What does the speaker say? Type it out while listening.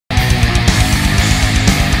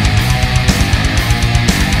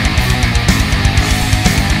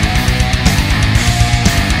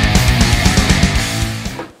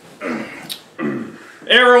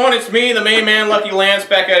everyone, it's me, the main man, Lucky Lance,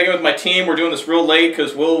 back at it again with my team. We're doing this real late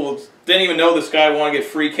because Will didn't even know this guy wanted to get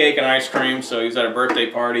free cake and ice cream, so he's at a birthday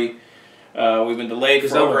party. We've been delayed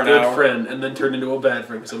for over an hour. I'm a good friend, and then turned into a bad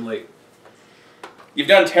friend because I'm late. You've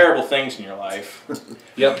done terrible things in your life.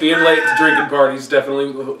 Yep, being late to drinking parties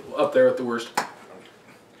definitely up there with the worst.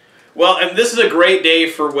 Well, and this is a great day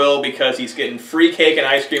for Will because he's getting free cake and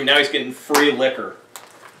ice cream. Now he's getting free liquor.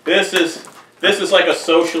 This is like a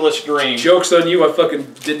socialist dream. Joke's on you, I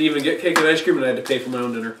fucking didn't even get cake and ice cream and I had to pay for my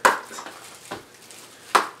own dinner.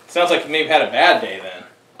 Sounds like you maybe had a bad day then.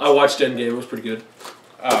 I watched Endgame, it was pretty good.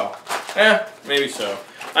 Oh. Maybe so.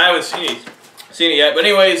 I haven't seen it yet. But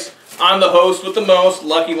anyways, I'm the host with the most.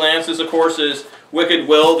 Lucky Lance is, of course, is Wicked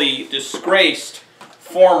Will, the disgraced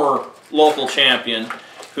former local champion,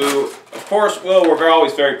 who, of course, Will, we're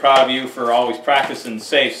always very proud of you for always practicing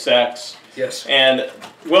safe sex. Yes. And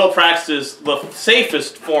Will practices the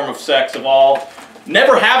safest form of sex of all,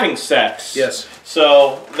 never having sex. Yes.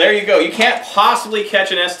 So, there you go. You can't possibly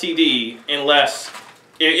catch an STD unless,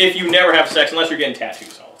 if you never have sex, unless you're getting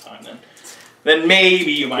tattoos all the time, then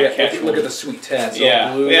maybe you might catch one. Look at the sweet tats.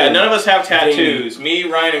 Yeah, blue yeah. None of us have tattoos. veiny.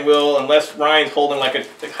 Me, Ryan, and Will, unless Ryan's holding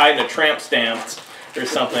hiding a tramp stamp or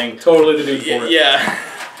something. Totally the dude for it. Yeah.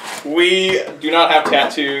 We do not have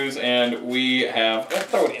tattoos, and we have... Don't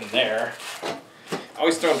throw it in there.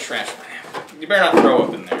 Always throwing trash. You better not throw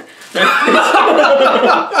up in there.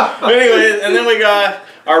 Anyway, and then we got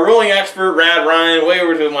our ruling expert, Rad Ryan, way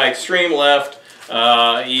over to my extreme left.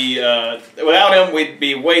 Without him, we'd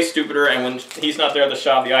be way stupider, and when he's not there at the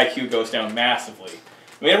shop, the IQ goes down massively.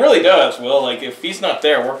 I mean, it really does, Will. Like, if he's not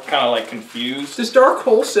there, we're kind of, like, confused. Does Dark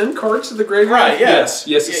Hole send cards to the graveyard? Right, yeah. Yes,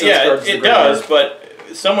 it sends cards to the graveyard. It does, but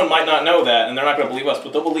someone might not know that, and they're not going to believe us,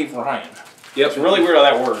 but they'll believe Ryan. Yep. It's really weird how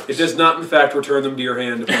that works. It does not, in fact, return them to your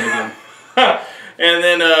hand upon again. and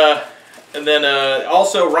then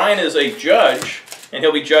also, Ryan is a judge, and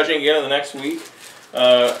he'll be judging again in the next week.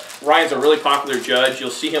 Ryan's a really popular judge.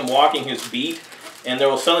 You'll see him walking his beat, and there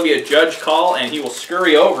will suddenly be a judge call, and he will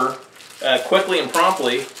scurry over quickly and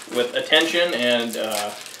promptly with attention and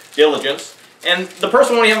diligence. And the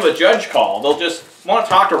person won't even have a judge call. They'll just want to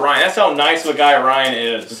talk to Ryan. That's how nice of a guy Ryan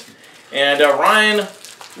is. And Ryan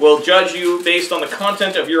will judge you based on the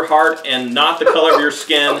content of your heart and not the color of your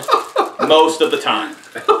skin most of the time.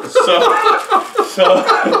 So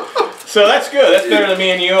that's good. That's better than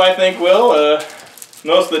me and you, I think, Will.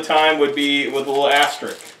 Most of the time would be with a little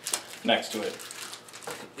asterisk next to it.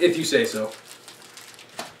 If you say so.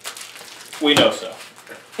 We know so.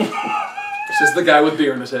 Says the guy with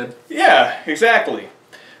beer in his head. Yeah, exactly.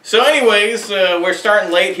 So anyways, we're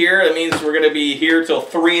starting late here. That means we're going to be here till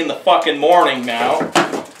 3 in the fucking morning now.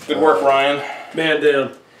 Good work, Ryan. Man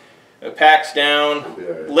down. Pack's down.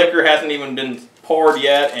 Liquor hasn't even been poured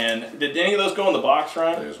yet. And did any of those go in the box,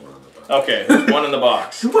 Ryan? There's one in the box. Okay, there's one in the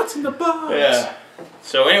box. What's in the box? Yeah.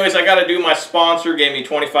 So anyways, I got to do my sponsor. Gave me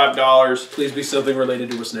 $25. Please be something related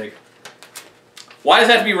to a snake. Why does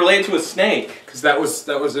that have to be related to a snake? Because that was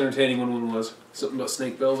entertaining when one was. Something about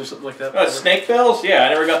snake bells or something like that. Snake bells? Yeah, I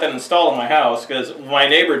never got that installed in my house because my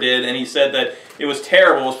neighbor did, and he said that it was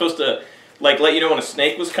terrible. It was supposed to like let you know when a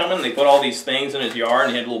snake was coming. They put all these things in his yard,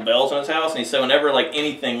 and he had little bells in his house. And he said whenever like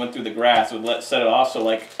anything went through the grass, it would set it off. So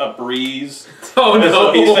like a breeze. Oh no!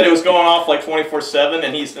 So he said it was going off like 24/7,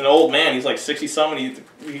 and he's an old man. He's like 60-something.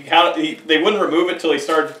 They wouldn't remove it till he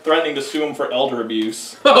started threatening to sue him for elder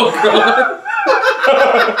abuse. Oh god!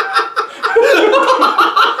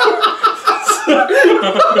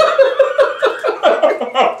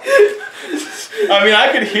 I mean,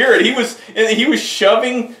 I could hear it. He was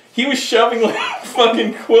shoving like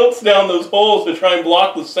fucking quilts down those holes to try and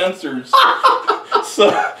block the sensors.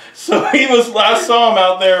 So he was. I saw him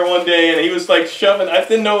out there one day, and he was like shoving. I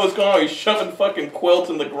didn't know what was going on. He was shoving fucking quilts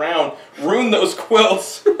in the ground. Ruined those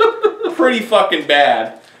quilts pretty fucking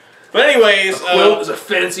bad. But anyways, a quilt is a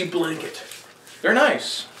fancy blanket. They're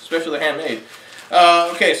nice, especially they're handmade.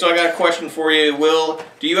 Okay, so I got a question for you, Will.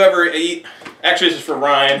 Do you ever eat? Actually, this is for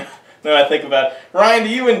Ryan. Now I think about it. Ryan, do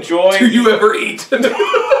you enjoy? Do you ever eat? No,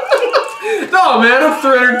 man, I'm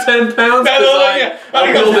 310 pounds because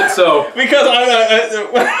I willed it so. Because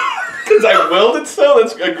I willed it so?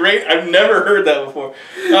 That's a great. I've never heard that before.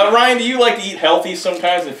 Ryan, do you like to eat healthy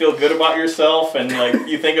sometimes and feel good about yourself, and like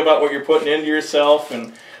you think about what you're putting into yourself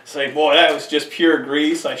and say, boy, that was just pure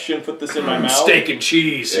grease. I shouldn't put this in my mouth. Steak and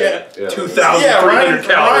cheese. Yeah. 2,300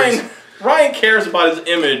 calories. Ryan cares about his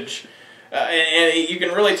image. And you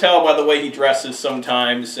can really tell by the way he dresses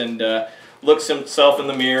sometimes, and looks himself in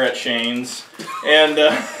the mirror at Shane's. And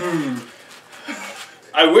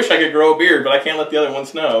I wish I could grow a beard, but I can't let the other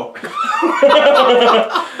ones know.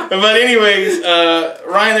 But anyways,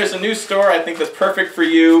 Ryan, there's a new store I think that's perfect for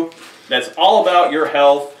you. That's all about your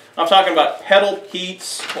health. I'm talking about Petal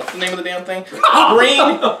Pete's. What's the name of the damn thing?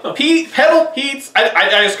 Petal Pete's.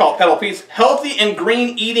 I just call it Petal Pete's. Healthy and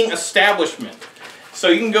green eating establishment. So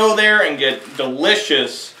you can go there and get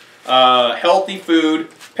delicious, healthy food.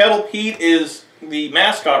 Petal Pete is the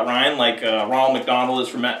mascot, Ryan, like Ronald McDonald is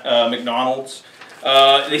from McDonald's.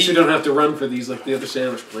 At least you don't have to run for these like the other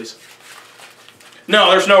sandwich place.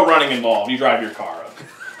 No, there's no running involved. You drive your car up.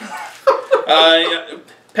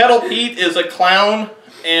 Petal Pete is a clown,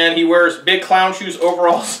 and he wears big clown shoes,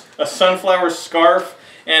 overalls, a sunflower scarf,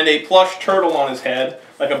 and a plush turtle on his head,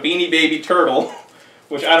 like a Beanie Baby turtle,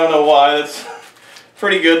 which I don't know why. That's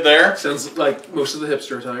pretty good there. Sounds like most of the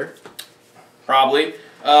hipster attire. Probably.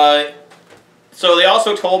 So they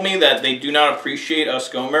also told me that they do not appreciate us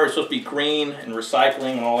going. Remember, it's supposed to be green and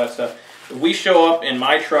recycling and all that stuff. If we show up in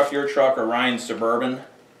my truck, your truck, or Ryan's Suburban,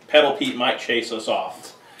 Petal Pete might chase us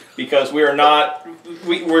off. Because we are not,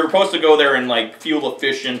 we're supposed to go there in like fuel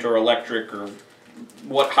efficient or electric or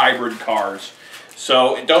what hybrid cars.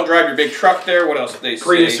 So don't drive your big truck there. What else did they say?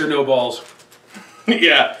 Prius or no balls.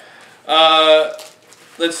 Yeah.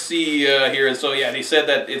 Let's see here. So yeah, they said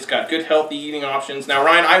that it's got good healthy eating options. Now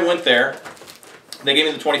Ryan, I went there. They gave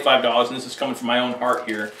me the $25, and this is coming from my own heart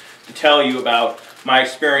here to tell you about my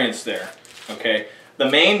experience there. Okay.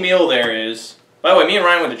 The main meal there is. By the way, me and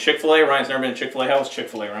Ryan went to Chick-fil-A. Ryan's never been to Chick-fil-A. How was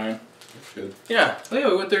Chick-fil-A, Ryan? Good. Yeah. Oh yeah,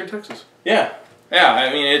 we went there in Texas. Yeah. Yeah,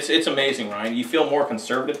 I mean, it's amazing, Ryan. You feel more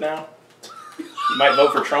conservative now? You might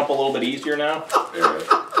vote for Trump a little bit easier now?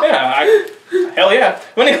 Yeah, hell yeah.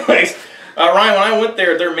 But anyways, Ryan, when I went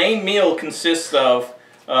there, their main meal consists of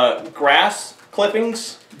grass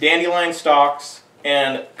clippings, dandelion stalks,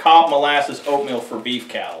 and Cobb molasses oatmeal for beef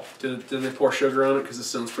cattle. Did they pour sugar on it? Because it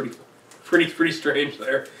sounds pretty strange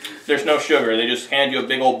there. There's no sugar. They just hand you a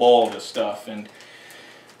big old bowl of this stuff. And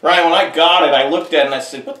Ryan, when I got it, I looked at it and I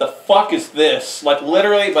said, what the fuck is this? Like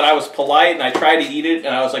literally, but I was polite and I tried to eat it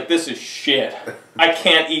and I was like, this is shit. I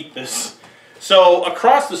can't eat this. So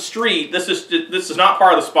across the street, this is not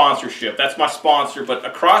part of the sponsorship. That's my sponsor. But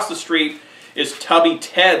across the street is Tubby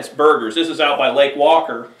Ted's Burgers. This is out by Lake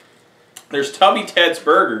Walker. There's Tubby Ted's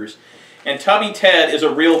Burgers. And Tubby Ted is a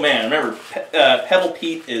real man. Remember, Petal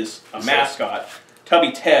Pete is a mascot.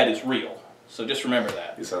 Tubby Ted is real. So just remember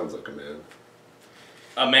that. He sounds like a man.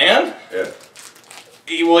 A man? Yeah.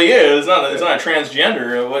 Well, he is. It's not a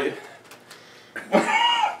transgender.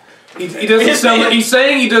 He doesn't sound like, he's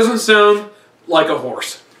saying he doesn't sound like a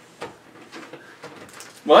horse.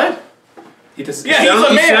 What? He doesn't. Yeah, he's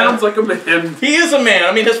a man. He sounds like a man. He is a man.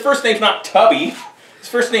 I mean, his first name's not Tubby. His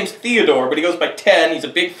first name's Theodore, but he goes by Ted, and he's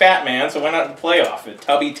a big fat man, so why not play off it?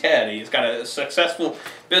 Tubby Ted. He's got a successful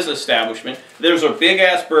business establishment. There's a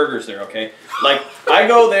big-ass burgers there, okay? Like, I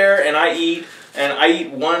go there, and I eat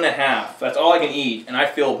 1.5. That's all I can eat, and I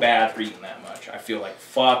feel bad for eating that much. I feel like,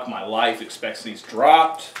 fuck, my life expectancy's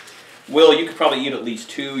dropped. Will, you could probably eat at least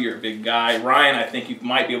 2. You're a big guy. Ryan, I think you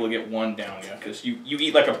might be able to get 1 down, because you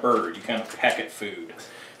eat like a bird. You kind of peck at food.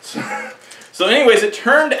 So anyways, it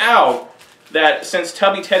turned out that since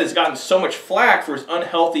Tubby Ted has gotten so much flack for his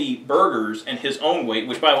unhealthy burgers and his own weight,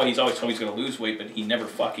 which by the way, he's always told me he's going to lose weight, but he never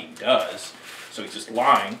fucking does, so he's just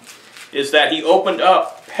lying, is that he opened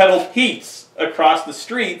up Petal Pete's across the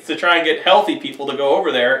street to try and get healthy people to go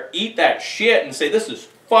over there, eat that shit, and say, this is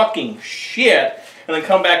fucking shit, and then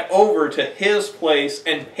come back over to his place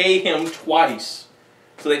and pay him twice.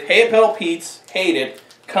 So they pay at Petal Pete's, hate it,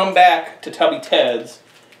 come back to Tubby Ted's,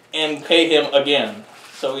 and pay him again.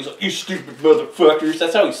 So he's like, you stupid motherfuckers.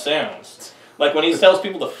 That's how he sounds. Like when he tells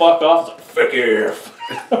people to fuck off, it's like, fuck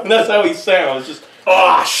off. That's how he sounds. Just,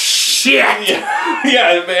 oh shit.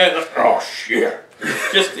 Yeah, man. Oh shit.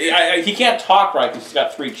 Just, he can't talk right because he's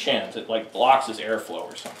got 3 chins. It like blocks his airflow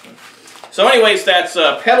or something. So anyways, that's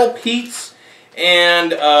Petal Pete's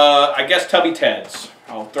and I guess Tubby Ted's.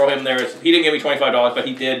 I'll throw him there. He didn't give me $25, but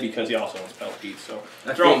he did because he also owns Petal Pete's. So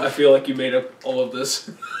I feel like you made up all of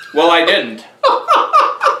this. Well, I didn't.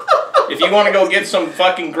 If you want to go get some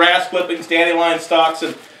fucking grass clippings, dandelion stalks,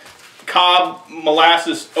 and Cobb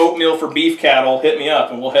molasses oatmeal for beef cattle, hit me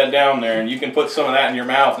up and we'll head down there and you can put some of that in your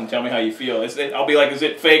mouth and tell me how you feel. I'll be like, is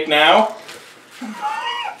it fake now?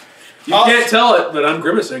 You can't tell it, but I'm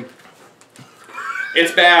grimacing.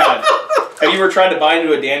 It's bad. Have you ever tried to bite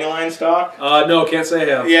into a dandelion stalk? No, can't say I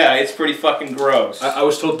have. Yeah, it's pretty fucking gross. I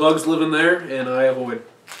was told bugs live in there, and I avoid.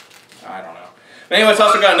 I don't know. But anyway, it's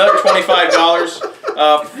also got another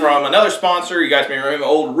 $25 from another sponsor. You guys may remember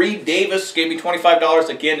old Reed Davis gave me $25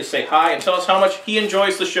 again to say hi and tell us how much he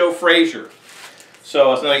enjoys the show Frasier.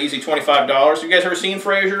 So it's another easy $25. You guys ever seen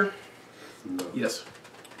Frasier? No. Yes.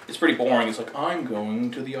 It's pretty boring. It's like, I'm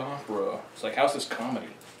going to the opera. It's like, how's this comedy?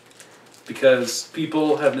 Because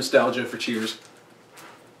people have nostalgia for Cheers.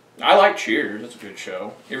 I like Cheers. It's a good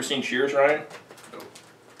show. You ever seen Cheers, Ryan? No.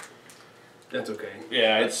 That's okay.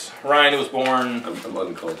 Yeah, it's... Ryan was born... I'm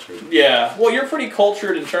uncultured. Yeah. Well, you're pretty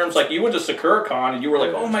cultured in terms, like, you went to SakuraCon and you were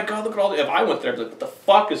like, oh my god, look at all the... If I went there, I'd be like, what the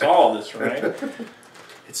fuck is all this, right?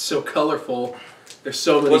 It's so colorful. There's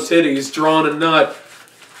so many titties drawn a nut.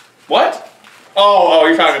 What? Oh,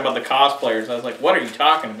 you're talking about the cosplayers. I was like, what are you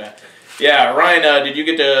talking about? Yeah, Ryan, did you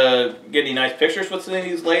get to get any nice pictures with any of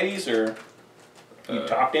these ladies, or you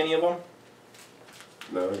talked to any of them?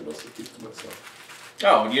 No, I mostly keep to myself.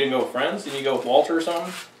 Oh, you didn't go with friends? Didn't you go with Walter or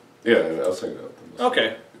something? Yeah, I was hanging out with them.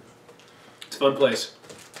 Okay. It's a fun place.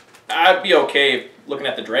 I'd be okay looking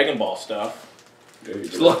at the Dragon Ball stuff. Yeah,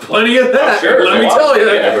 there's plenty of that. Oh, sure, let me tell you.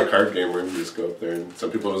 They have a card game where you just go up there, and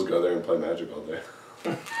some people just go there and play Magic all day.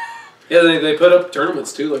 Yeah, they put up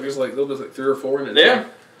tournaments too. Like there's like 3 or 4 in it. Yeah,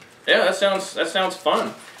 yeah, that sounds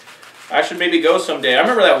fun. I should maybe go someday. I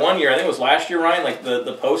remember that one year. I think it was last year, Ryan. Like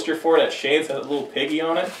the poster for it at Shane's had a little piggy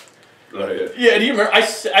on it. Oh yeah. Yeah, do you remember?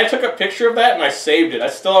 I took a picture of that and I saved it. I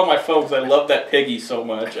still have my phone because I love that piggy so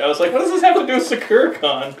much. I was like, what does this have to do with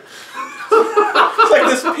SakuraCon? It's like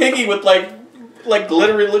this piggy with like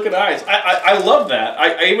glittery looking eyes. I love that.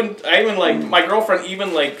 I even like my girlfriend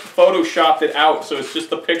even like photoshopped it out, so it's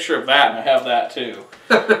just a picture of that, and I have that too.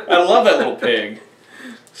 I love that little pig.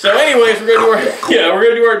 So anyways, we're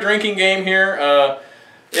gonna do our drinking game here.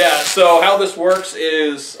 Yeah, so how this works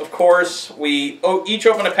is, of course, we each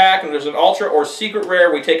open a pack, and there's an ultra or secret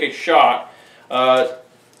rare. We take a shot.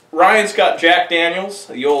 Ryan's got Jack Daniels,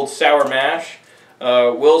 the old sour mash.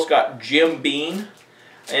 Will's got Jim Beam.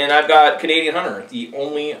 And I've got Canadian Hunter, the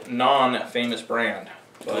only non-famous brand.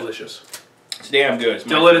 But delicious. It's damn good.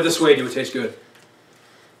 Don't let it dissuade you. It tastes good.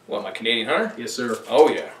 What, my Canadian Hunter? Yes, sir. Oh,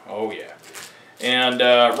 yeah. Oh, yeah. And,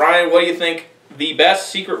 Ryan, what do you think the best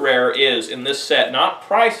secret rare is in this set? Not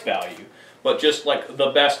price value, but just, like,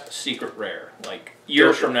 the best secret rare. Like,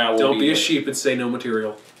 years from now, don't be a sheep and say no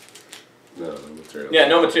material. No material. Yeah,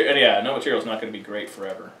 no material. Yeah, no material is not going to be great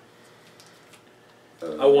forever.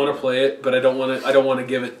 I want to play it, but I don't want to. I don't want to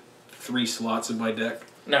give it 3 slots in my deck.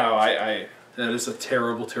 No, that is a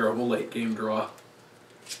terrible, terrible late game draw.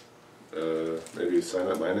 Maybe Sign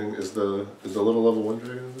Up Mining is the little level 1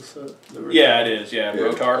 dragon in this set. Yeah, it is. Yeah,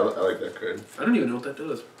 Rotar. I like that card. I don't even know what that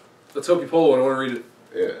does. Let's hope you pull one. I want to read it.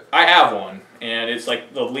 Yeah. I have one, and it's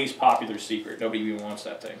like the least popular secret. Nobody even wants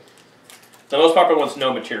that thing. The most popular one's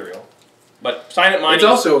no material. But Sign Up Mining... It's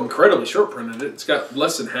also incredibly short printed. It's got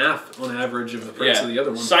less than half on average of the price of the other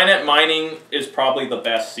one. Sign Up Mining is probably the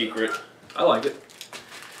best secret. I like it.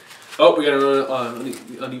 Oh, we got an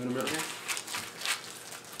uneven amount here.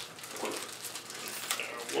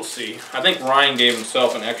 We'll see. I think Ryan gave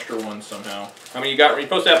himself an extra one somehow. I mean, you're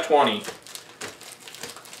supposed to have 20.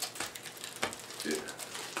 Yeah.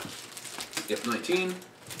 Yep, 19.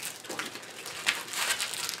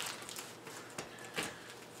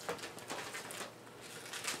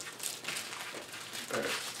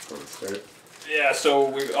 Yeah, so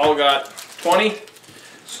we all got 20.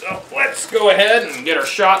 So let's go ahead and get our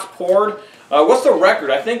shots poured. What's the record?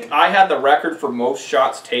 I think I had the record for most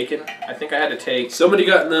shots taken. I think I had to take... Somebody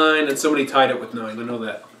got 9 and somebody tied it with 9. I know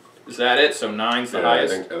that. Is that it? So 9's the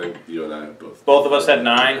highest? I think you and I have both. Both of us had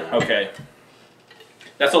 9? Okay.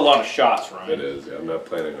 That's a lot of shots, Ryan. It is, yeah. I'm not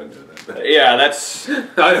planning on doing that. Yeah, that's...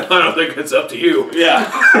 I don't think it's up to you.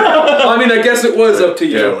 Yeah. I mean, I guess it was up to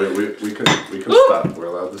you. Yeah, we can stop. We're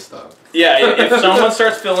allowed to stop. Yeah, if someone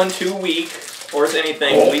starts feeling too weak or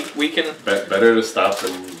anything, we can... Better to stop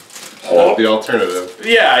than the alternative.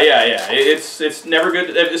 Yeah. It's never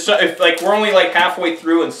good. If like we're only like halfway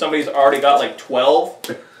through and somebody's already got like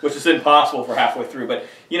 12, which is impossible for halfway through, but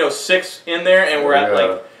you know 6 in there and we're at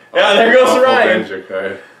like... Yeah, there goes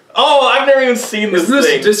Ryan. Oh, I've never even seen this thing.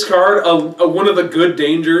 Isn't this discard one of the good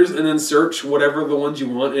dangers and then search whatever the ones you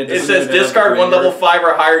want? And it says discard 1 level 5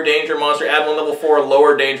 or higher danger monster, add 1 level 4 or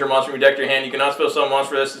lower danger monster from your deck to your hand. You cannot spell some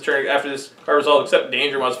monster for this turn after this card resolves except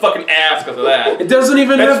danger monster. Fucking ass because of that. It doesn't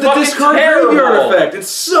even have the discard graveyard effect. It's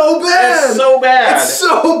so bad. It's so bad. It's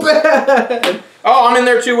so bad. Oh, I'm in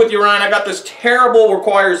there too with you, Ryan. I got this terrible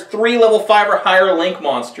requires 3 level 5 or higher link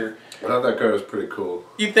monster. I thought that card was pretty cool.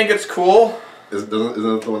 You think it's cool? Isn't it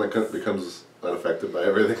the one that becomes unaffected by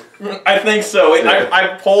everything? I think so. Yeah.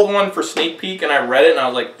 I pulled one for sneak peek and I read it and I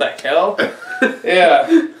was like, the hell?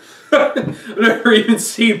 Yeah. I've never even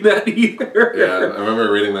seen that either. Yeah, I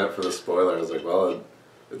remember reading that for the spoiler. I was like, well,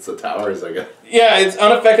 it's the towers, I guess. Yeah, it's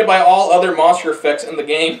unaffected by all other monster effects in the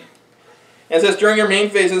game. And it says, during your main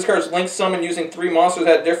phase, this card is link summon using 3 monsters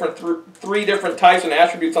that have three different types and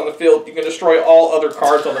attributes on the field. You can destroy all other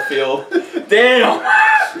cards on the field. Damn!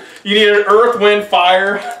 You need an Earth, Wind,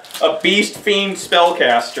 Fire, a Beast, Fiend,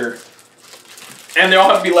 Spellcaster. And they all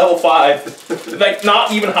have to be level 5. Like,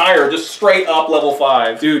 not even higher, just straight up level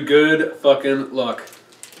 5. Dude, good fucking luck.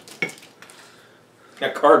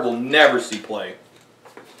 That card will never see play.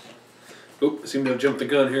 Oop, seem to have jumped the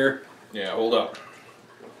gun here. Yeah, hold up.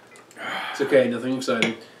 It's okay, nothing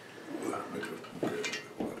exciting.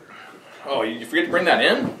 Oh, you forget to bring that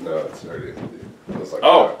in? No, it's already. That was like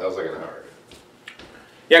Oh. that was like an hour.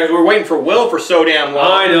 Yeah, because we were waiting for Will for so damn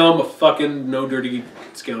long. I know, I'm a fucking no dirty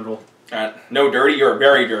scoundrel. No dirty, you're a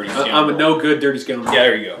very dirty scoundrel. I'm a no good dirty scoundrel. Yeah,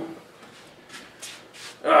 there you go.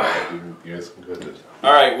 You guys can go to.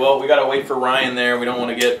 Alright, well, we gotta wait for Ryan there. We don't want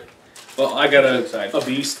to get... Well, I got a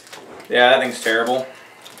beast. Yeah, that thing's terrible.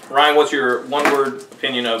 Ryan, what's your one-word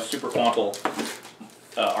opinion of Super Quantal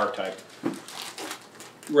archetype?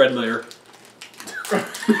 Red layer.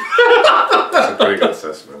 That's a pretty good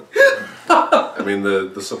assessment. I mean,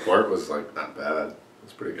 the support was like not bad.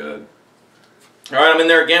 It's pretty good. Alright, I'm in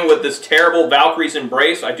there again with this terrible Valkyrie's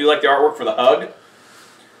Embrace. I do like the artwork for the hug.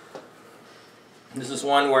 This is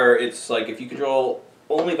one where it's like if you control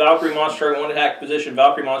only Valkyrie monster in one attack position,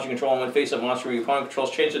 Valkyrie monster you control in one face-up monster your opponent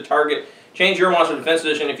controls, change the target, change your monster defense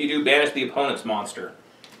position. If you do, banish the opponent's monster.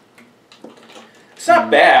 It's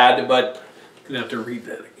not bad, but... Gonna have to read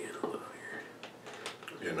that again.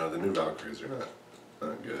 Yeah, no, the new Valkyries are not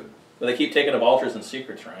good. But they keep taking up Altars and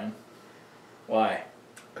Secrets, Ryan. Why?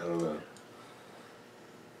 I don't know.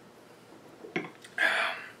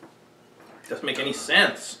 Doesn't make any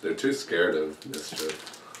sense. They're too scared of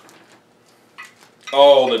mischief.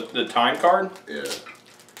 Oh, the time card? Yeah.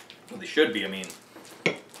 Well, they should be, I mean.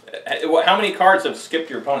 How many cards have skipped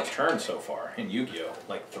your opponent's turn so far in Yu-Gi-Oh?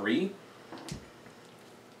 Like 3?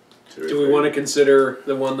 Do we want to consider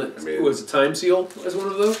the one that was a time seal as one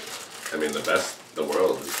of those? I mean, the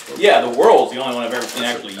world is... Yeah, the world's the only one I've ever seen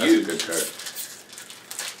actually used. That's a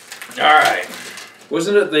good card. Alright.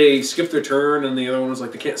 Wasn't it they skipped their turn and the other one was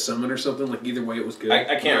like they can't summon or something? Like either way it was good.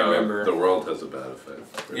 I can't remember. The world has a bad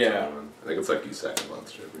effect. Yeah. I think it's like you sack a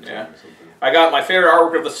monster every time or something. I got my favorite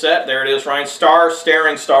artwork of the set. There it is, Ryan. Star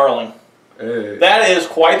Staring Starling. Hey. That is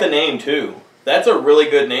quite the name, too. That's a really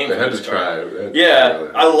good name. They had to try.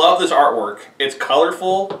 Yeah, I love this artwork. It's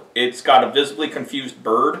colorful. It's got a visibly confused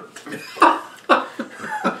bird.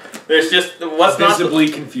 There's just... what's visibly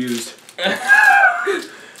confused.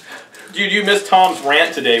 Dude, you missed Tom's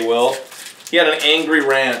rant today, Will. He had an angry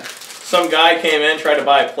rant. Some guy came in, tried to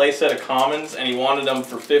buy a playset of commons, and he wanted them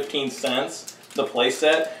for 15 cents, the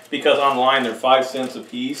playset, because online they're 5 cents a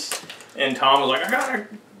piece. And Tom was like, I gotta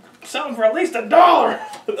sell them for at least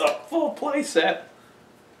 $1 for the full playset.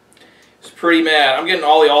 He's pretty mad. I'm getting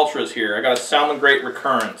all the ultras here. I got a Salmon Great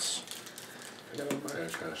Recurrence. I gotta buy a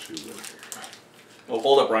Kashu. Well,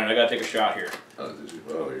 hold up, Ryan. I gotta take a shot here. Oh, did you?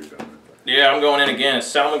 Oh, you're going. Yeah, I'm going in again. It's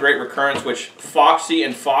Salmon Great Recurrence, which Foxy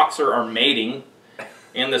and Foxer are mating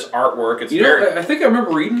in this artwork. It's I think I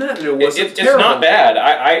remember reading that, and it wasn't terrible. It's not bad.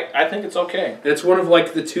 I think it's okay. It's one of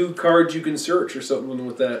like the 2 cards you can search or something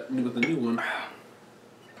with the new one.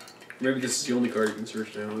 Maybe this is the only card you can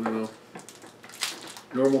search now. I don't know.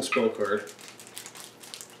 Normal spell card.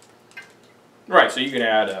 Right. So you can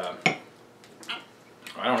add.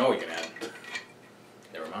 I don't know what you can add.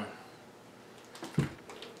 Never mind.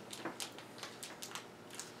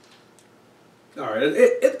 Alright,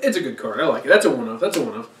 it's a good card. I like it. That's a one-off. That's a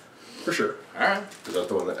one-off. For sure. Alright. Is that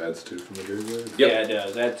the one that adds 2 from the graveyard? Yep. Yeah, it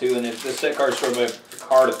does. Add 2, and if the set card is stored by a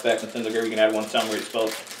card effect, and you can add 1 Salmon Great spell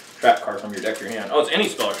trap card from your deck to your hand. Oh, it's any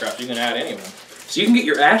spell or trap, so you can add any of them. So you can get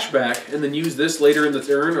your Ash back, and then use this later in the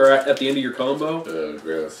turn, or at the end of your combo?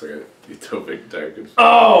 Grass, I got Utopic Dark.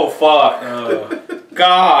 Oh, fuck.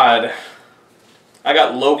 God. I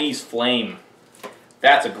got Logi's Flame.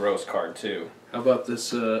 That's a gross card, too. How about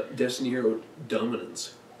this Destiny Hero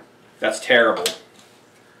Dominance? That's terrible.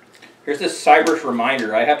 Here's this Cyber's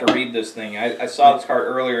Reminder. I have to read this thing. I saw this card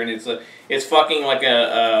earlier, and it's fucking like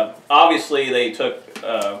a... obviously, they took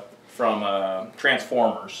from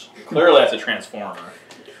Transformers. Clearly, that's a Transformer.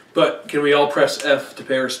 But can we all press F to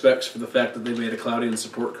pay respects for the fact that they made a Cloudian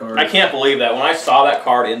support card? I can't believe that. When I saw that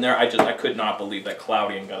card in there, I could not believe that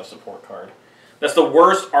Cloudian got a support card. That's the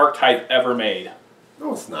worst archetype ever made.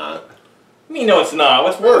 No, it's not. I mean, no, it's not.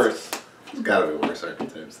 What's worse? There's gotta be worse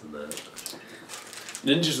archetypes than that.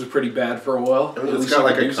 Ninjas was pretty bad for a while. I mean, it's got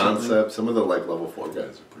like a concept. Some of the level 4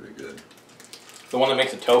 guys are pretty good. The one that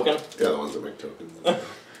makes a token? Yeah, the ones that make tokens.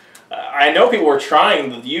 I know people were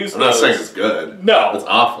trying to use I'm those. not saying it's good. No. It's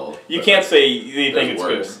awful. You can't say you think it's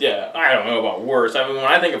worse. good. Yeah, I don't know about worse. I mean, when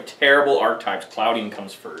I think of terrible archetypes, Clouding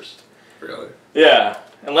comes first. Really? Yeah,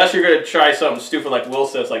 unless you're going to try something stupid like Will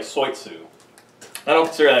says, like Soitsu. I don't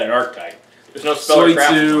consider that an archetype. There's no spell or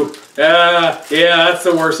traps. Soitsu. Yeah, that's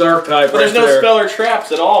the worst archetype. But there's no spell or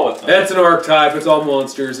traps at all with them. That's an archetype. It's all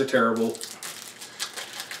monsters. They're terrible.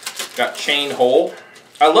 Got Chain Hole.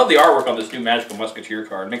 I love the artwork on this new Magical Musketeer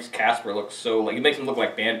card. It makes Casper look so like it makes him look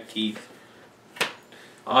like Bandit Keith.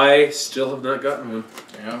 I still have not gotten one.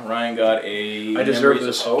 Yeah, Ryan got a I deserve Memories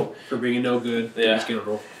this of Hope. for being no good. Yeah.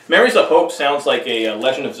 Scoundrel. Memories of Hope sounds like a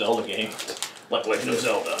Legend of Zelda game. Like Legend of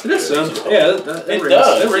Zelda. It does sound. Yeah, that It rings,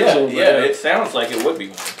 does. That rings a little bit, Yeah, it sounds like it would be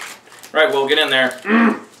one. Right, we'll get in there.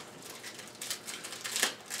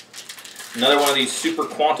 Another one of these Super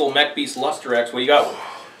Quantal Mech Beast Luster X. What do you got?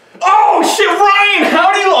 Oh shit, Ryan!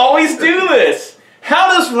 How do you always do this?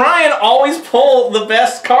 How does Ryan always pull the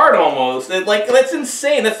best card almost? That's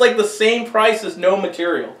insane. That's like the same price as no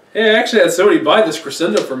material. Hey, I actually had somebody buy this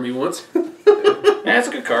Crescendo from me once. Yeah, that's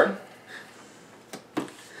a good card.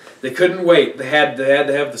 They couldn't wait. They had to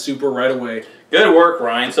have the super right away. Good work,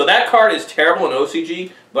 Ryan. So that card is terrible in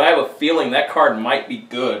OCG, but I have a feeling that card might be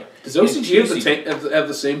good. Does OCG have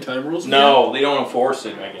the same time rules? No, they don't enforce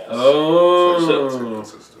it, I guess. Oh.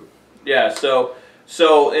 Yeah, so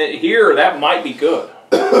here, that might be good.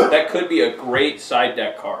 That could be a great side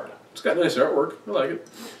deck card. It's got nice artwork. I like it.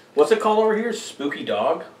 What's it called over here? Spooky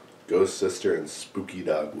Dog? Ghost Sister and Spooky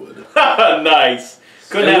Dogwood. Nice.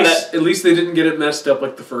 Couldn't have that. At least they didn't get it messed up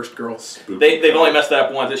like the first girls. They've only messed that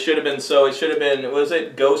up once. It should have been, what was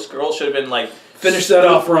it? Ghost Girl? Should have been like... Finish that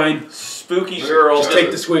off, Ryan. Spooky Girl. Just take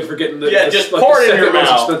the swig for getting the... Yeah, just pour it in your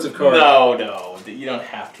mouth. Expensive card. No. You don't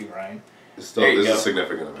have to, Ryan. There's a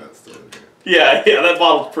significant amount still in Yeah, here. that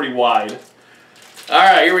bottle's pretty wide. All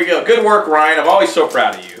right, here we go. Good work, Ryan. I'm always so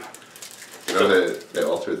proud of you. You know, they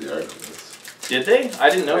altered the art of this. Did they? I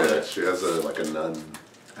didn't know that. She has a nun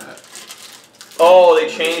hat. Oh, they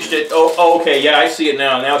changed it. Oh, okay. Yeah, I see it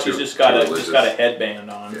now. Now she's just got a headband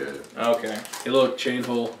on. Yeah. Okay. Hey, look, Chain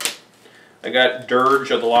Hole. I got Dirge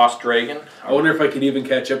of the Lost Dragon. I wonder if I can even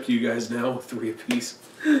catch up to you guys now with 3 apiece.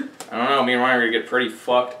 I don't know. Me and Ryan are gonna get pretty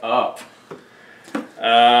fucked up.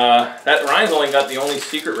 That Ryan's only got the only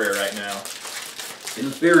secret rare right now. In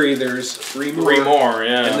theory, there's 3 more. 3 more,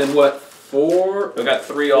 yeah. And then what? 4? We've got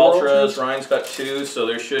 3 ultras. Ryan's got 2, so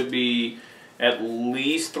there should be at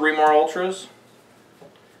least 3 more ultras.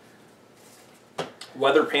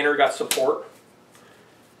 Weather Painter got support.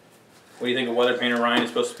 What do you think of Weather Painter, Ryan? Is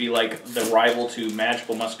supposed to be like the rival to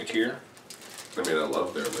Magical Musketeer. I mean, I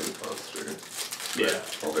love their main monster. Yeah.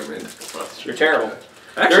 All their main monsters. They're terrible.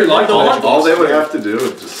 I actually like all they would have to do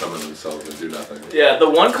is just summon themselves and do nothing. Yeah, the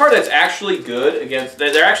one card that's actually good against...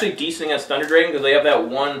 They're actually decent against Thunder Dragon because they have that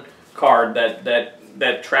one card,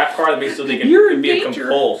 that trap card that makes so they can be a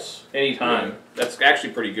compulse anytime. Yeah. That's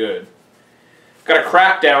actually pretty good. Got a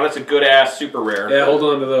Crackdown. That's a good-ass super rare. Yeah, hold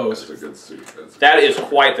on to those. That's a good suit. That is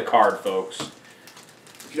quite the card, folks.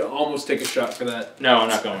 You could almost take a shot for that. No, I'm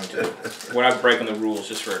not going to. We're not breaking the rules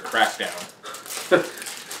just for a Crackdown.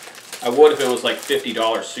 I would if it was like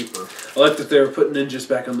 $50 super. I like that they were putting ninjas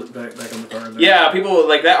back on the card. There. Yeah, people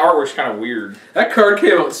like that artwork's kind of weird. That card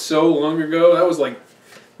came out so long ago. That was like,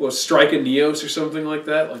 what, Strike and Neos or something like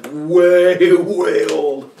that? Like way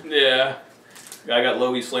old. Yeah. I got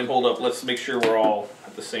Loey's Flame hold up. Let's make sure we're all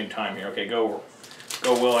at the same time here. Okay, go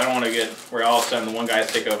Will. I don't want to get where all of a sudden the one guy has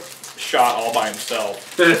to take a shot all by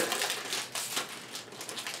himself. We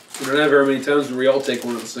don't have very many times where we all take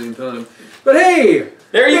one at the same time. But hey!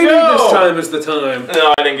 There you maybe go! This time is the time.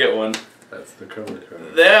 No, I didn't get one. That's the cover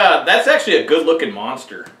card. Yeah, that's actually a good looking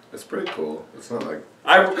monster. It's pretty cool. It's not like...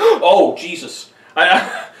 Oh, Jesus.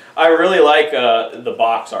 I really like the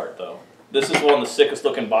box art, though. This is one of the sickest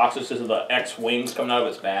looking boxes. This is the X wings coming out of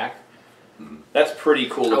its back. That's pretty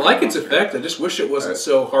cool. I like its effect. I just wish it wasn't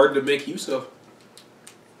so hard to make use of.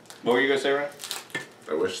 What were you going to say, Ryan?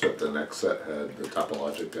 I wish that the next set had the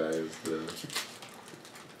Topologic guy as the...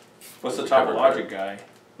 What's the Topologic guy?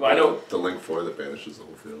 Well, I know... The Link 4 that banishes the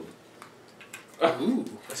whole field. Ooh,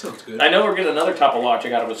 that sounds good. I know we're getting another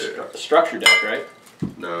Topologic out of a structure deck, right?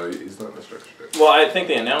 No, he's not in the structure deck. Well, I think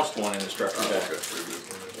they announced one in the structure deck. Okay.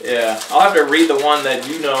 Yeah, I'll have to read the one that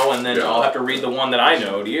you know, and then I'll have to read the one that I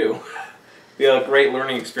know to you. Be a great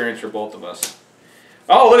learning experience for both of us.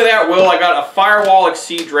 Oh, look at that, Will. I got a Firewall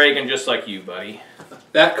Exceed Dragon just like you, buddy.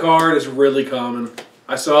 That card is really common.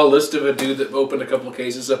 I saw a list of a dude that opened a couple of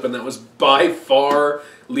cases up, and that was by far,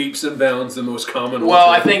 leaps and bounds, the most common one. Well,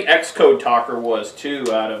 I think Xcode Talker was,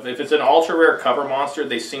 too, out of... If it's an ultra-rare cover monster,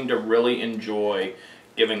 they seem to really enjoy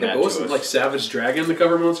giving that It to wasn't us. like Savage Dragon, the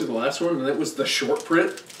cover monster, the last one, and that was the short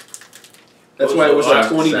print. That's What why it was was like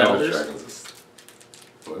the $20. Savage Dragons is...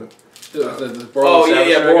 What? The Oh, Savage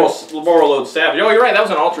yeah, Dragon. Borreload Savage. Oh, you're right, that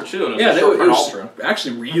was an Ultra too. And it was Yeah, a short it print was Ultra.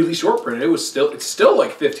 actually really short print. It's still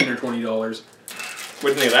like $15 or $20. What do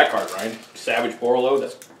you think of that card, Ryan? Savage Borreload?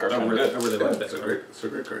 That's card's I kind of really, good. I really Yeah, like that it's a card.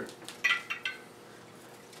 great card.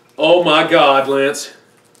 Oh my God, Lance!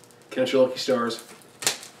 Count your lucky stars.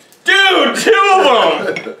 Dude, 2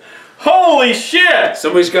 of them! Holy shit!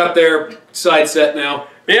 Somebody's got their side set now.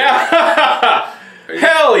 Yeah!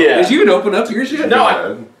 Hell yeah! Did you even open up yours yet?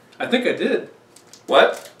 No, I think I did.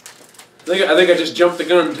 What? I think I just jumped the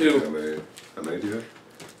gun too. How many do you have?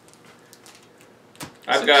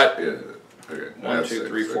 I've got Yeah. Okay. 1, 2,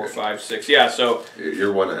 3, 4, 5, 6. Yeah, so...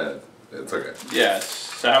 You're one ahead. It's okay. Yes.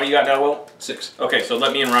 So how many you got now, Will? 6. Okay, so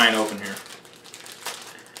let me and Ryan open here.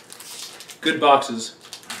 Good boxes.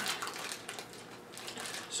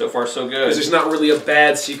 So far, so good. Because there's not really a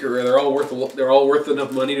bad secret rare. They're all worth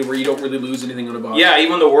enough money to where you don't really lose anything on a box. Yeah,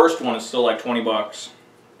 even the worst one is still like $20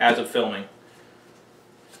 as of filming.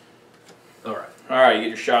 All right. All right, you get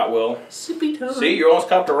your shot, Will. Sippy time. See, you almost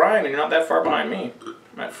caught to Ryan, and you're not that far behind me.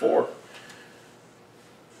 I'm at 4.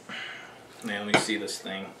 Man, let me see this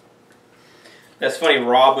thing. That's funny.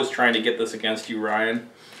 Rob was trying to get this against you, Ryan.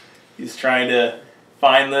 He's trying to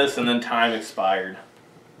find this, and then time expired.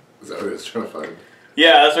 Is that what he was trying to find?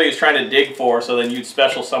 Yeah, that's what he was trying to dig for. So then you'd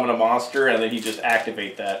special summon a monster, and then he'd just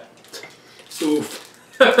activate that Oof.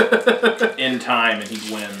 in time, and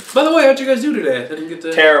he'd win. By the way, how'd you guys do today? I didn't get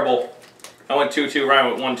to... Terrible. I went 2-2.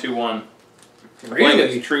 Ryan went 1-2-1.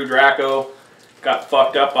 Really? True Draco got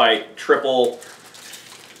fucked up by triple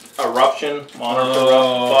eruption. Monarch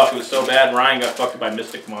eruption. Fuck, it was so bad. Ryan got fucked up by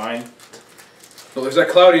Mystic Mine. Well, there's that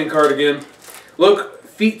Cloudian card again. Look,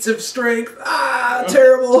 feats of strength. Ah,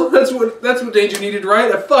 terrible. That's what Danger needed,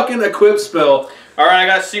 right? A fucking equip spell. All right, I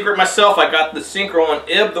got a secret myself. I got the synchro on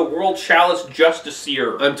Ib, the World Chalice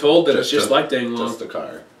Justiciar. I'm told that it's just like Danglong. Just a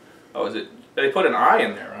car. Oh, is it? They put an I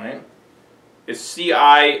in there, right? It's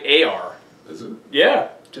C-I-A-R. Is it? Yeah.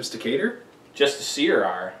 Just a cater? Justiciar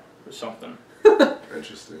or something.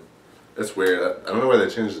 Interesting. That's weird. I don't know why they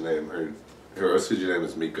changed the name. Her OCG name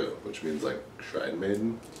is Miko, which means like Shrine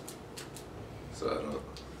Maiden. So I don't know.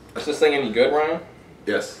 Is this thing any good, Ryan?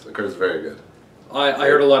 Yes, the card is very good. I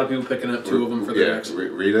heard a lot of people picking up 2 of them for their decks.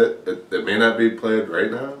 Read it. It may not be played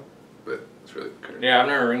right now, but it's really good card. Yeah, I've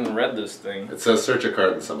never even read this thing. It says search a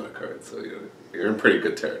card and summon a card, so you're in pretty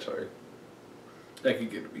good territory. That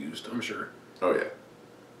could get abused, I'm sure. Oh yeah,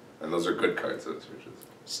 and those are good cards that it searches.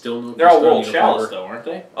 Still no. They're all World Custodian Chalice, Fiber. though, aren't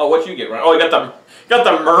they? Oh, what'd you get, Ryan? Oh, you got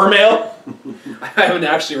the Mermail? I haven't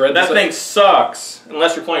actually read That this. thing sucks.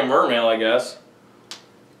 Unless you're playing Mermail, I guess.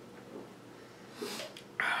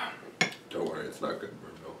 Don't worry, it's not good.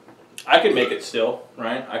 Virgo. I could make it still,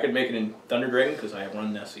 Ryan. I could make it in Thunder Dragon because I have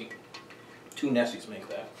run Nessie. 2 Nessies make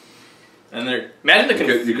that. And they're... Imagine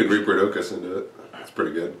the... You could Reproducus into it. It's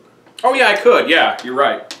pretty good. Oh, yeah, I could. Yeah, you're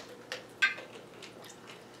right.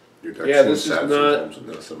 Your deck Yeah, seems this is sad not- sometimes with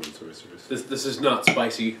no summon sorcerers. This is not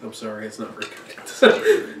spicy. I'm sorry, it's not very good.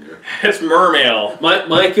 It's Mermail.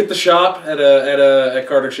 Mike at the shop at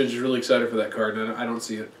Card Exchange is really excited for that card, and I don't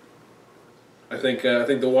see it. I think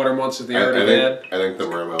the water monster they already had. I think the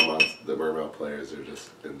Mermail players are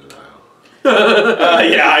just in denial.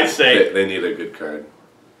 Yeah, I'd say. They need a good card.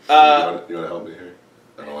 You want to help me here?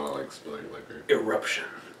 I don't want to like spill your liquor. Eruption.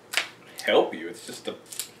 Help you. It's just a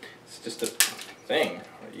thing.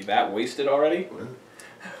 Are you that wasted already? What?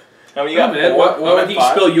 How many you Yeah, got? man. 4? Why I'm would at he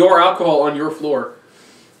 5. spill your alcohol on your floor?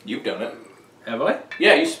 You've done it. Have I?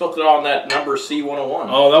 Yeah, you spilled it on that number C101.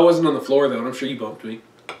 Oh, that wasn't on the floor though, and I'm sure you bumped me.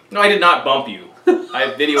 No, I did not bump you. I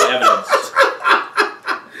have video evidence.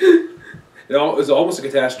 It was almost a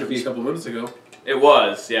catastrophe a couple minutes ago. It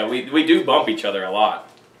was. Yeah, we do bump each other a lot.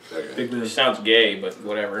 Okay. Big man. Which sounds gay, but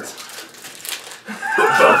whatever.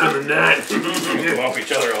 Bumping the net. We bump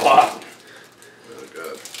each other a lot. Oh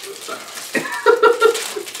god.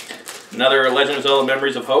 Another Legend of Zelda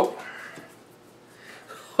Memories of Hope.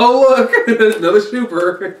 Oh look, another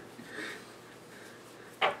super.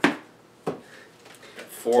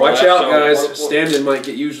 4 Watch left, out, so guys. Stand-in might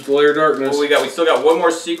get used with the layer of darkness. What we got? We still got one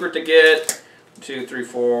more secret to get. 2, 3,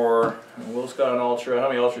 4. Will's got an ultra. How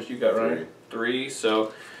many ultras you got, Ryan? 3.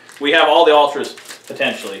 So we have all the ultras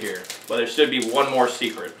potentially here, but there should be one more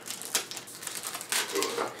secret.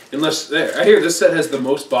 Unless I hear this set has the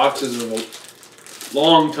most boxes of a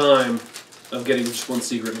long time of getting just one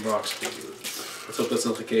secret in the box. Let's hope that's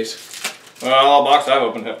not the case. Well, all boxes I've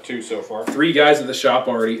opened have 2 so far. 3 guys at the shop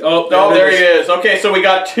already. Oh, there he is. Okay, so we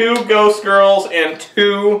got 2 Ghost Girls and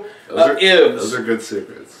 2 Ibs. Those are good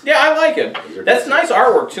secrets. Yeah, I like it. That's nice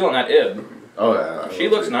artwork too on that Ib. Oh yeah, she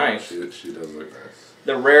looks nice. She does look nice.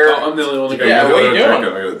 The rare. Oh, I'm the only one that got Yeah, what are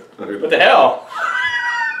you doing? What the hell?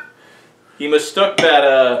 He mistook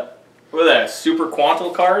that what is that, Super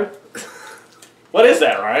Quantal card? What is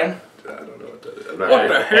that, Ryan? I don't know what that is. What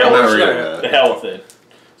the hell is that? The hell with it.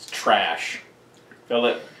 It's trash. Fill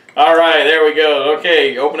it. All right, there we go.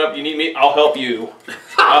 Okay, open up. You need me? I'll help you.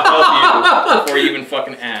 I'll help you before you even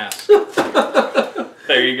fucking ask.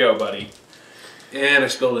 There you go, buddy. And I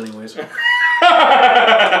spilled it anyways.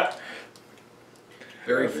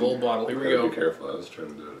 Very full bottle. Here we go. Be careful. I was trying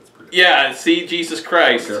to do it. It's pretty. Yeah. See, Jesus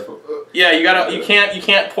Christ. Be careful. Yeah, you gotta. You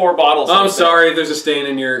can't pour bottles. I'm sorry. There's a stain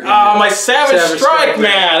in your. Oh, my Savage Strike,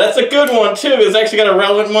 man. That's a good one too. It's actually got a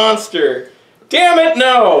relevant monster. Damn it,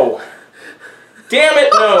 no. Damn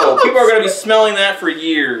it, no. People are gonna be smelling that for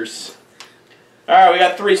years. All right, we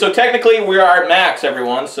got 3. So technically, we are at max,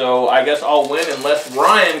 everyone. So I guess I'll win unless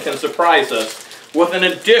Ryan can surprise us with an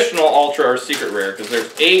additional Ultra or Secret Rare, because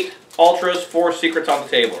there's 8 Ultras, 4 Secrets on the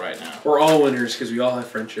table right now. We're all winners because we all have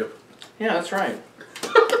friendship. Yeah, that's right.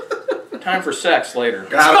 Time for sex later.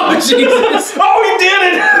 Oh, Jesus. Oh, he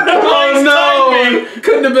did it! Oh, no!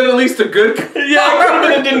 Couldn't have been at least a good card. Yeah, it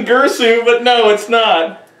could have been Dingirsu, but no, it's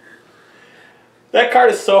not. That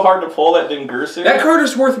card is so hard to pull, that Dingirsu. That card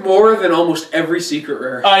is worth more than almost every Secret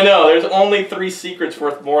Rare. I know, there's only 3 secrets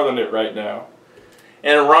worth more than it right now.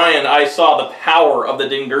 And Ryan, I saw the power of the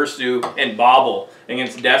Dingirsu and Bobble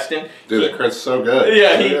against Destin. Dude, that card's so good.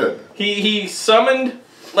 Yeah, he summoned,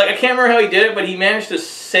 like, I can't remember how he did it, but he managed to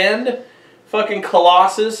send fucking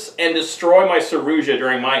Colossus and destroy my Saruja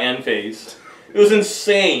during my end phase. It was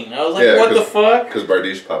insane. I was like, what the fuck? Because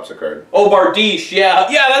Bardiche pops a card. Oh, Bardiche, yeah.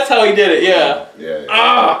 Yeah, that's how he did it, yeah. Yeah.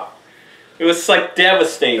 Ah! It was, like,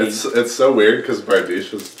 devastating. It's so weird because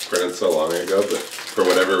Bardiche was printed so long ago, but for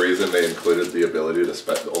whatever reason they included the ability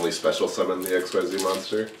to only special summon the XYZ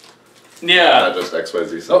monster. Yeah. Not just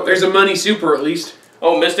XYZ summon. Oh, there's a money super at least.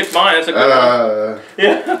 Oh, Mystic Mine, that's a good one.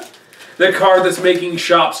 Yeah. The card that's making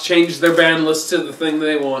shops change their ban list to the thing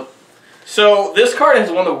they want. So, this card has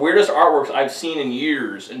one of the weirdest artworks I've seen in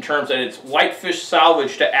years, in terms that it's Whitefish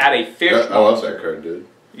Salvage to add a fish monster. I love that card, dude.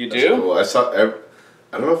 You That's do? cool.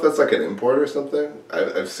 I don't know if that's like an import or something.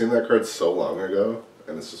 I've seen that card so long ago,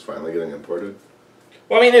 and it's just finally getting imported.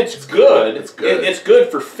 Well, I mean, it's good. It's good. It's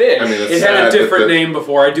good for fish. I mean, it had a different name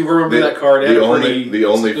before. I do remember that card. The only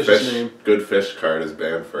name. good fish card is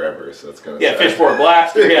banned forever, so it's kind of yeah, Fishboard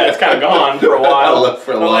Blaster. Yeah, it's kind of gone for a while.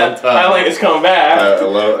 For a long time. I don't think it's coming back.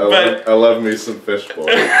 I love me some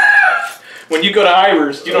Fishboard. When you go to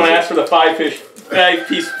Ivers, you don't ask for the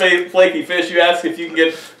 5-piece flaky fish. You ask if you can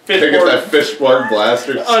get Pick up that Fishboard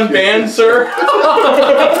Blaster. Unbanned, sir.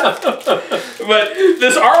 But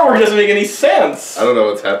this artwork doesn't make any sense. I don't know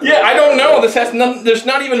what's happening. Yeah, I don't know. This has none. There's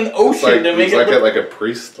not even an ocean to make it. It's like a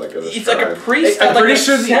priest, It's like a priest. I'm pretty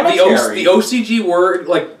sure the cemetery. OCG word,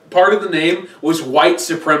 like part of the name, was white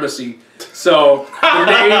supremacy. So the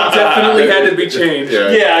name definitely had to be changed.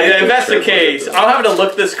 Yeah, if that's the case, I'll have to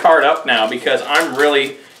look this card up now because I'm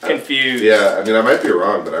really confused. Yeah, I mean, I might be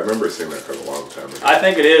wrong, but I remember seeing that card a long time ago. I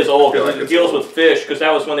think it is old because it deals with fish, because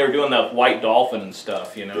that was when they were doing the white dolphin and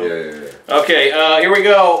stuff, you know? Yeah. Okay, here we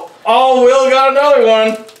go. Oh, Will got another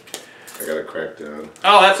one. I got a crackdown.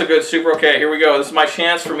 Oh, that's a good super. Okay, here we go. This is my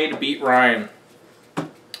chance for me to beat Ryan.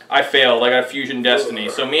 I failed. I got Fusion Destiny.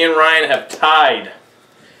 So me and Ryan have tied.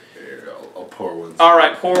 Here, I'll pour one. All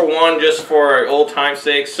right, pour one just for old time's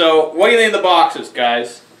sake. So what do you think of the boxes,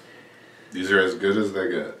 guys? These are as good as they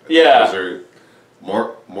get. Yeah. These are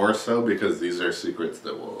more so because these are secrets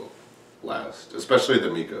that will last. Especially the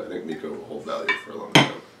Miko. I think Miko will hold value for a long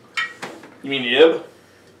time. You mean Ib?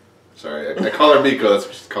 Sorry, I call her Miko. That's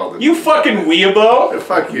what she's called. You fucking weeabo!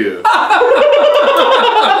 Fuck you.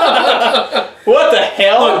 What the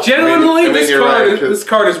hell? Look, genuinely, I mean, this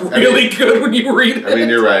card is really good when you read it. I mean,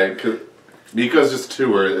 you're right. Miko's just 2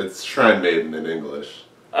 words. It's Shrine Maiden in English.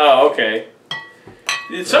 Oh, okay.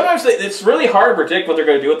 Sometimes it's really hard to predict what they're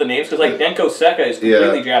going to do with the names because, like, Denko Seka is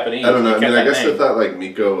completely Japanese. I don't know. I mean, I guess I thought like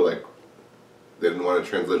Miko, like they didn't want to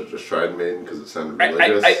translate it to Shrine Maiden because it sounded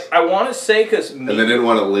religious. I want to say because and they didn't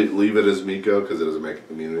want to leave it as Miko because it doesn't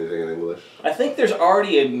mean anything in English. I think there's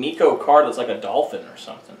already a Miko card that's like a dolphin or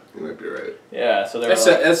something. You might be right. Yeah, so that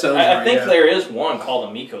sounds right. I think there is one called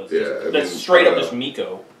a Miko. That's straight up just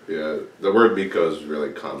Miko. Yeah, the word Miko is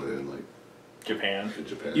really common in like Japan. In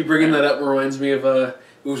Japan. You bringing that up reminds me of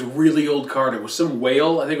It was a really old card. It was some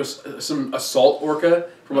whale. I think it was some assault orca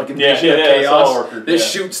from like Invasion of Chaos that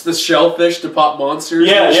shoots the shellfish to pop monsters.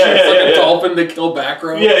 Yeah, shoots a dolphin to kill back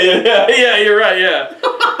row. Yeah, you're right, yeah.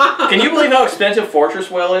 Can you believe how expensive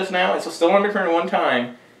Fortress Whale is now? It's still under $1 time,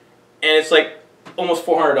 and it's like almost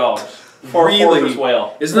 $400 for a Fortress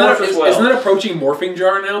Whale. Isn't that approaching Morphing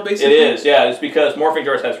Jar now, basically? It is, yeah. It's because Morphing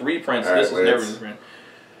Jars has reprints. This has never been printed.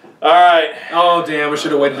 Alright. Oh, damn. I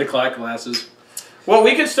should have waited to collect glasses. Well,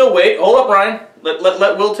 we can still wait. Hold up, Ryan.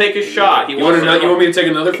 Let Will take his shot. You want me to take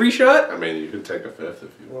another free shot? I mean, you can take a 5th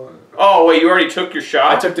if you want. Oh, wait. You already took your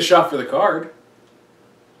shot? I took the shot for the card.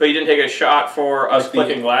 But you didn't take a shot for us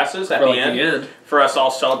clicking glasses at the end? For us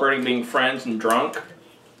all celebrating being friends and drunk?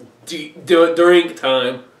 Do it during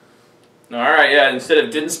time. Alright, yeah. Instead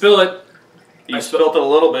of... Didn't spill it. You spilled it a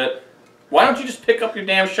little bit. Why don't you just pick up your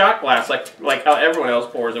damn shot glass like how everyone else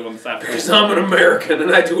pours it when it's happening? Because I'm an American and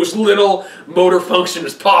I do as little motor function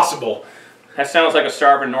as possible. That sounds like a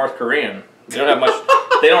starving North Korean. They don't have much.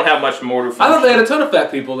 They don't have much motor function. I thought they had a ton of fat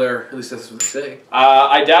people there. At least that's what they say.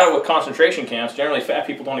 I doubt it with concentration camps. Generally, fat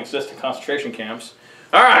people don't exist in concentration camps.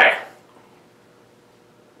 All right.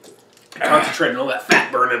 Concentrating on all that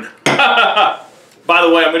fat burning. By the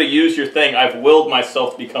way, I'm going to use your thing. I've willed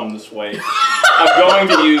myself to become this way. I'm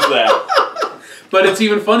going to use that. But it's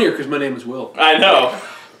even funnier because my name is Will. I know.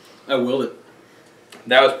 I willed it.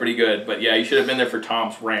 That was pretty good. But yeah, you should have been there for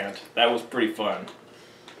Tom's rant. That was pretty fun.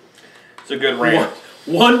 It's a good rant.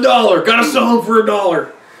 $1. Gotta sell them for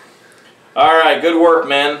 $1. All right, good work,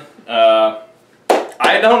 man.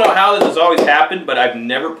 I don't know how this has always happened, but I've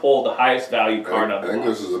never pulled the highest value card of the I think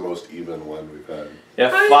lot. this is the most even one we've had. Yeah,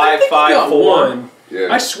 5, 5, 4. Yeah.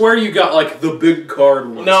 I swear you got like the big card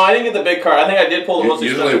once. No, I didn't get the big card. I think I did pull the most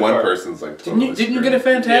expensive Usually one card. person's like totally Didn't you get a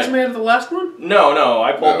Phantasm out of the last one? No,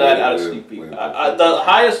 I pulled that out of Sneak Peek. The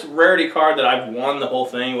highest rarity card that I've won the whole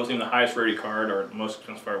thing wasn't even the highest rarity card or the most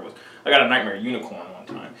expensive card was. I got a Nightmare Unicorn one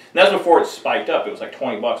time. And that's before it spiked up. It was like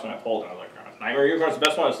 $20 when I pulled it. I was like, Nightmare Unicorn's the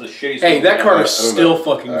best one. It's the shittiest. Hey, that card is still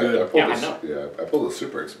fucking good. I know. Yeah, I pulled a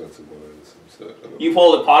super expensive one. You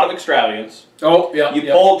pulled a Pot of Extravagance. Oh, yeah. You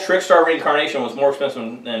pulled Trickstar Reincarnation, was more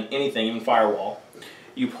expensive than anything, even Firewall.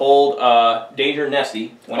 You pulled Danger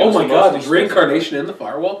Nessie. Oh my god, was Reincarnation in the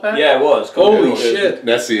Firewall pack? Yeah, it was. Holy shit.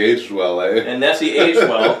 Nessie aged well, eh? And Nessie aged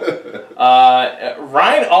well.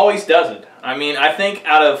 Ryan always does it. I mean, I think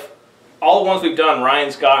out of all the ones we've done,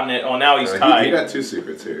 Ryan's gotten it. Oh, now he's tied. He got 2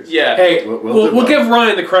 secrets here. So. Yeah. Hey, we'll give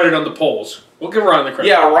Ryan the credit on the polls. We'll give Ryan the credit.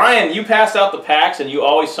 Yeah, Ryan, you pass out the packs, and you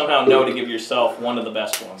always somehow know to give yourself one of the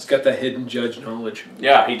best ones. He's got that hidden judge knowledge.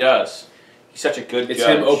 Yeah, he does. He's such a good judge. It's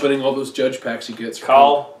him opening all those judge packs he gets.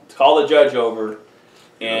 Call the judge over.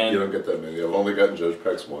 And you don't get that many. I've only gotten judge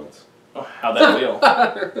packs once. Oh, how'd that feel?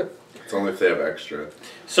 It's only if they have extra.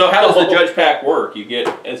 So how does the judge pack work? You get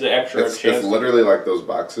as an extra It's literally like those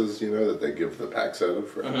boxes, you know, that they give the packs out of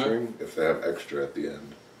for entering. If they have extra at the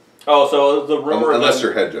end. Oh, so the rumor... Unless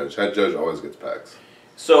you're head judge. Head judge always gets packs.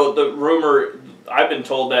 So the rumor... I've been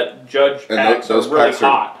told that judge packs are really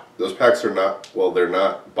hot. Those packs are not... Well, they're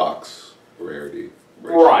not box rarity.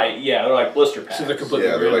 Right, yeah. They're like blister packs. So they're completely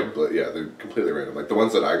random. They're completely random. Like the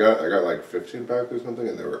ones that I got like 15 packs or something,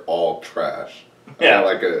 and they were all trash. Yeah. I got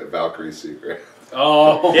like a Valkyrie secret.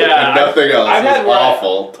 Oh. Yeah. And nothing else. I've had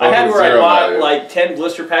awful. I had where I bought like 10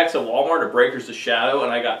 blister packs at Walmart of Breakers of Shadow,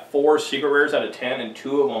 and I got 4 secret rares out of 10, and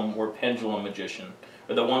 2 of them were Pendulum Magician.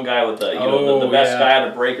 Or the one guy with the, the best guy out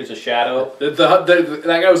of Breakers of Shadow. That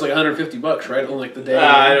guy was like $150, right? On like the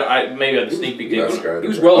day. Maybe at the sneak peek. He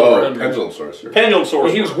was well over 100. Pendulum Sorcerer. Pendulum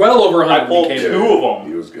Sorcerer. He was well over 100. I pulled 2 of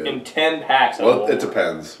them. He was good. In 10 packs. Well, it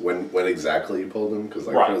depends when exactly you pulled him, because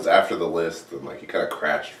like if it was after the list, then like he kind of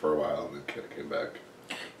crashed for a while and then came back.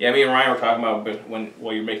 Yeah, me and Ryan were talking about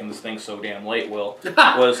while you're making this thing so damn late, Will,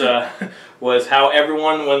 was how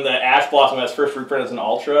everyone, when the Ash Blossom was first reprinted as an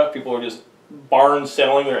Ultra, people were just barn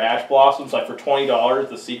selling their Ash Blossoms like for $20,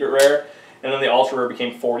 the secret rare, and then the Ultra rare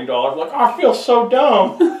became $40. Like, oh, I feel so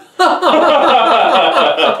dumb.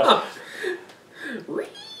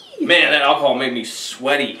 Man, that alcohol made me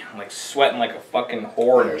sweaty, like sweating like a fucking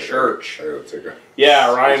whore in church.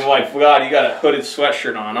 Yeah, Ryan, like, God, you got a hooded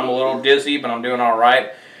sweatshirt on. I'm a little dizzy, but I'm doing all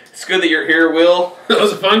right. It's good that you're here, Will. That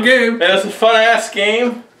was a fun game. It was a fun-ass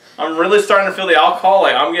game. I'm really starting to feel the alcohol.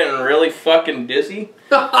 Like, I'm getting really fucking dizzy.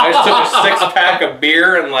 I just took a 6-pack of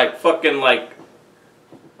beer in like fucking like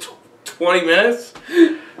 20 minutes.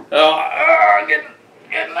 Getting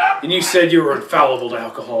up. And you said you were infallible to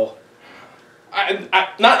alcohol. I'm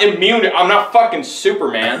not immune. I'm not fucking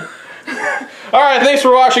Superman. All right, thanks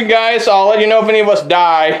for watching, guys. I'll let you know if any of us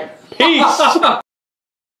die. Peace.